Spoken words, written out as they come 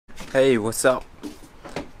Hey, what's up?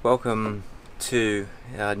 Welcome to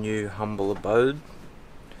our new humble abode,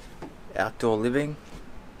 outdoor living.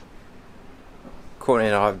 Courtney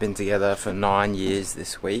and I have been together for 9 years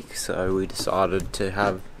this week, so we decided to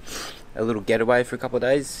have a little getaway for a couple of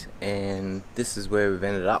days, and this is where we've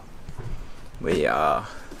ended up. We are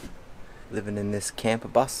living in this camper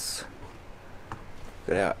bus.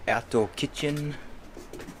 Got our outdoor kitchen,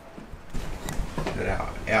 got our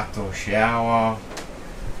outdoor shower,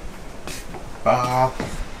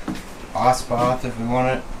 bath, ice bath if we want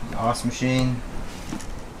it, ice machine,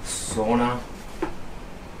 sauna.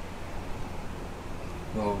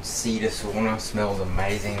 Little cedar sauna, smells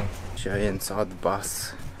amazing. Show you inside the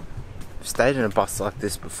bus. I've stayed in a bus like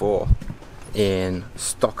this before in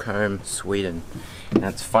Stockholm, Sweden, and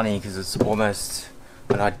it's funny because it's almost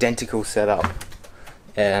an identical setup,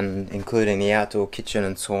 and including the outdoor kitchen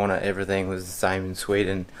and sauna, everything was the same in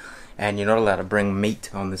Sweden. And you're not allowed to bring meat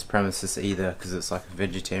on this premises either, because it's like a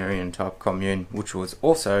vegetarian type commune, which was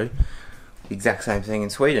also the exact same thing in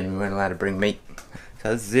Sweden. We weren't allowed to bring meat.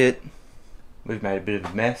 So this is it. We've made a bit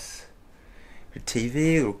of a mess. A TV,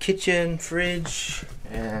 a little kitchen, fridge,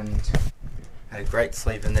 and had a great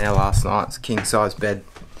sleep in there last night. It's a king size bed.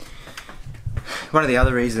 One of the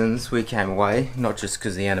other reasons we came away, not just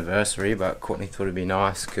because of the anniversary, but Courtney thought it'd be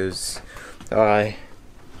nice because I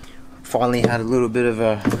finally had a little bit of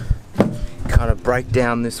a kind of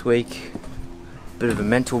breakdown this week, bit of a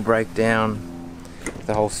mental breakdown.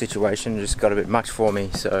 The whole situation just got a bit much for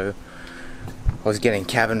me, so I was getting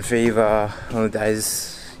cabin fever on the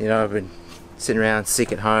days, you know, I've been sitting around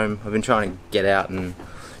sick at home. I've been trying to get out and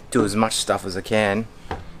do as much stuff as I can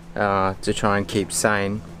to try and keep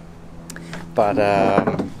sane, but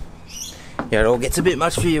yeah, it all gets a bit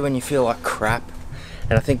much for you when you feel like crap.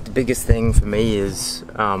 And I think the biggest thing for me is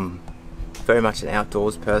very much an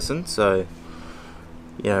outdoors person, so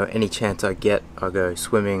you know, any chance I get, I go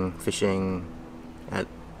swimming, fishing, at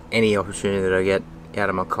any opportunity that I get out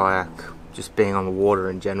of my kayak, just being on the water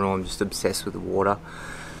in general. I'm just obsessed with the water.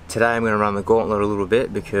 Today I'm going to run the gauntlet a little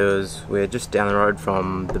bit because we're just down the road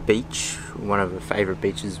from the beach, one of the favourite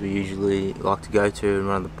beaches we usually like to go to, and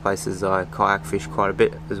one of the places I kayak fish quite a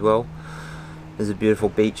bit as well. There's a beautiful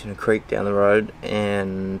beach and a creek down the road,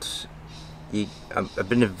 and I've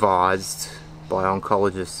been advised by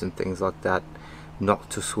oncologists and things like that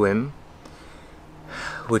not to swim,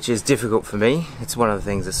 which is difficult for me. It's one of the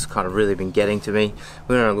things that's kind of really been getting to me.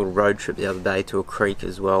 We went on a little road trip the other day to a creek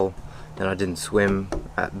as well, and I didn't swim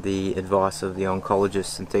at the advice of the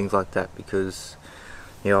oncologists and things like that, because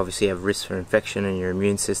you obviously have risk for infection in your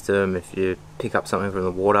immune system if you pick up something from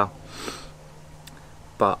the water.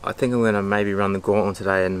 But I think I'm going to maybe run the gauntlet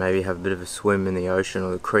today and maybe have a bit of a swim in the ocean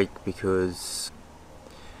or the creek, because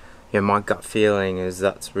yeah, my gut feeling is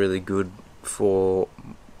that's really good for,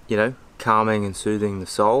 you know, calming and soothing the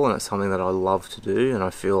soul, and it's something that I love to do, and I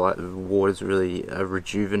feel like the water's really a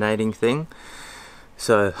rejuvenating thing.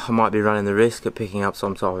 So I might be running the risk of picking up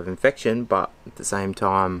some type of infection, but at the same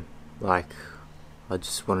time, like, I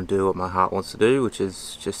just want to do what my heart wants to do, which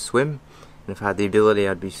is just swim. And if I had the ability,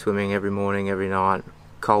 I'd be swimming every morning, every night,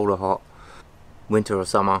 cold or hot, winter or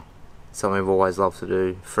summer. Something I've always loved to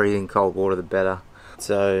do. Freezing cold water, the better.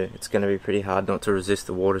 So it's going to be pretty hard not to resist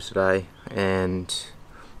the water today. And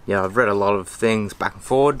yeah, I've read a lot of things back and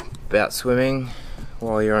forward about swimming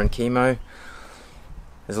while you're on chemo.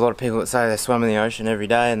 There's a lot of people that say they swim in the ocean every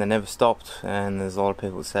day and they never stopped, and there's a lot of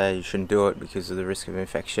people that say you shouldn't do it because of the risk of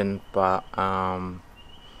infection. But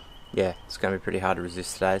yeah, it's going to be pretty hard to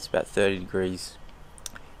resist today. It's about 30 degrees.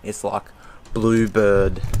 It's like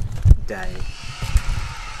bluebird day.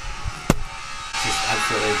 Just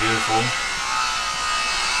absolutely beautiful.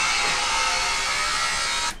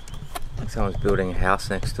 Someone's building a house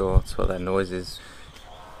next door. That's what that noise is.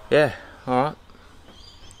 Yeah, alright.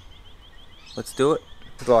 Let's do it.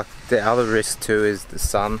 Like, the other risk too is the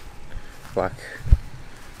sun. Like,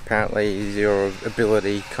 apparently your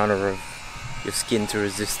ability kind of your skin to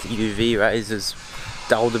resist the UV rays is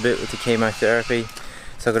dulled a bit with the chemotherapy.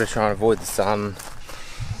 So I've got to try and avoid the sun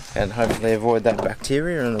and hopefully avoid that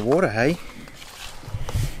bacteria in the water, hey?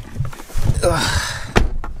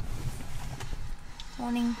 Ugh.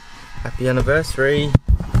 Morning. Happy anniversary.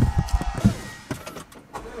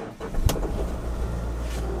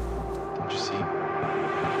 Did you see?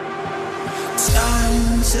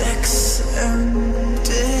 Time ticks and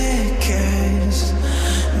decays,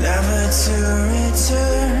 never to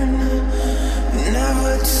return,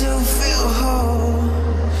 never to feel whole.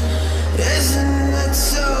 Isn't it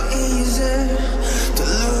so easy to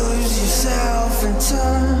lose yourself in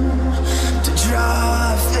time, to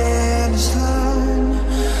draw a finish line,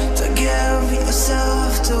 to give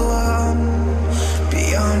yourself to work?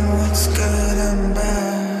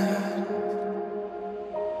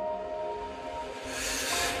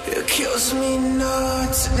 kills me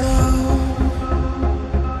not to know.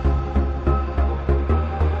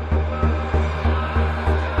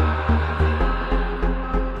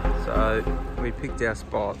 So we picked our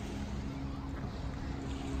spot.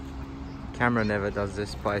 Camera never does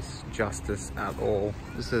this place justice at all.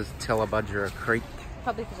 This is Tellabudgera Creek.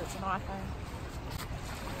 Probably because it's an iPhone.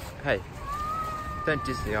 Hey, don't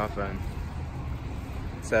diss the iPhone.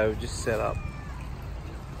 So we just set up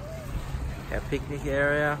our picnic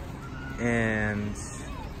area and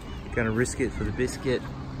gonna risk it for the biscuit.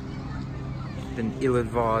 Been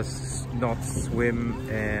ill-advised not to swim,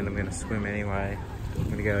 and I'm gonna swim anyway. I'm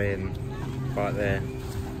gonna go in right there.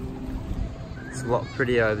 It's a lot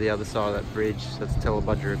prettier the other side of that bridge. That's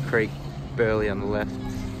Tellabudgera Creek, Burleigh on the left.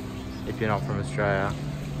 If you're not from Australia,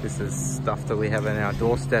 this is stuff that we have on our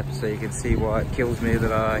doorstep, so you can see why it kills me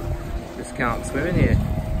that I just can't swim in here.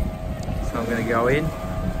 So I'm gonna go in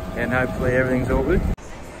and hopefully everything's all good.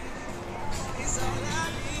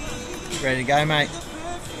 Ready to go, mate?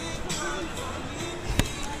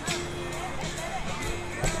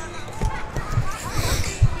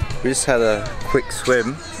 We just had a quick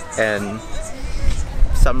swim, and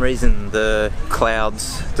for some reason the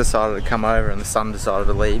clouds decided to come over and the sun decided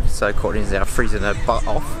to leave, so Courtney's now freezing her butt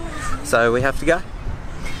off, so we have to go.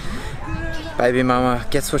 Baby mama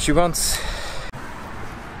gets what she wants.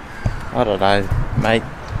 I don't know, mate.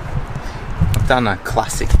 I've done a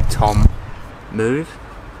classic Tom move.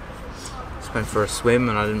 Just went for a swim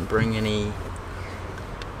and I didn't bring any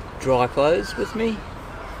dry clothes with me.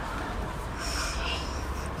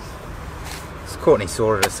 Courtney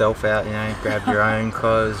sorted herself out, you know, grabbed your own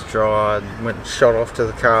clothes, dried, went and shot off to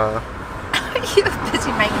the car. You're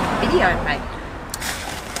busy making a video, mate.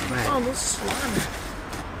 Oh, this slime.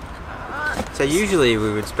 So usually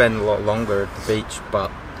we would spend a lot longer at the beach, but...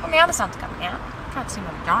 Well, now the sun's coming out. Can't see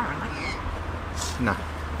what dying, mate. No.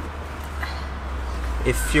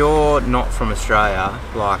 If you're not from Australia,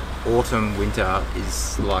 like autumn, winter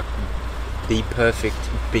is like the perfect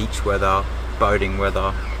beach weather, boating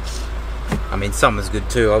weather. I mean, summer's good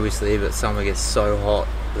too, obviously, but summer gets so hot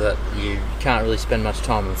that you can't really spend much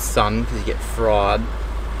time in the sun because you get fried.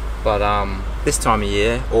 But this time of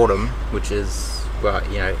year, autumn, which is, well,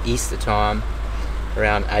 you know, Easter time,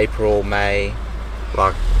 around April, May,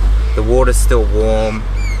 like the water's still warm,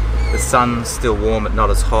 the sun's still warm but not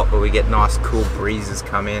as hot, but we get nice cool breezes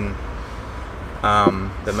come in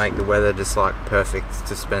that make the weather just like perfect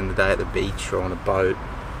to spend the day at the beach or on a boat.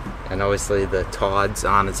 And obviously the tides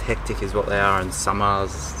aren't as hectic as what they are in summer,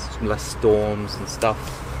 there's less storms and stuff.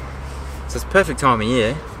 So it's a perfect time of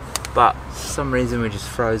year, but for some reason we just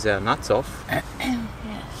froze our nuts off. Yes.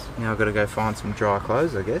 Now I've got to go find some dry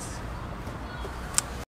clothes, I guess.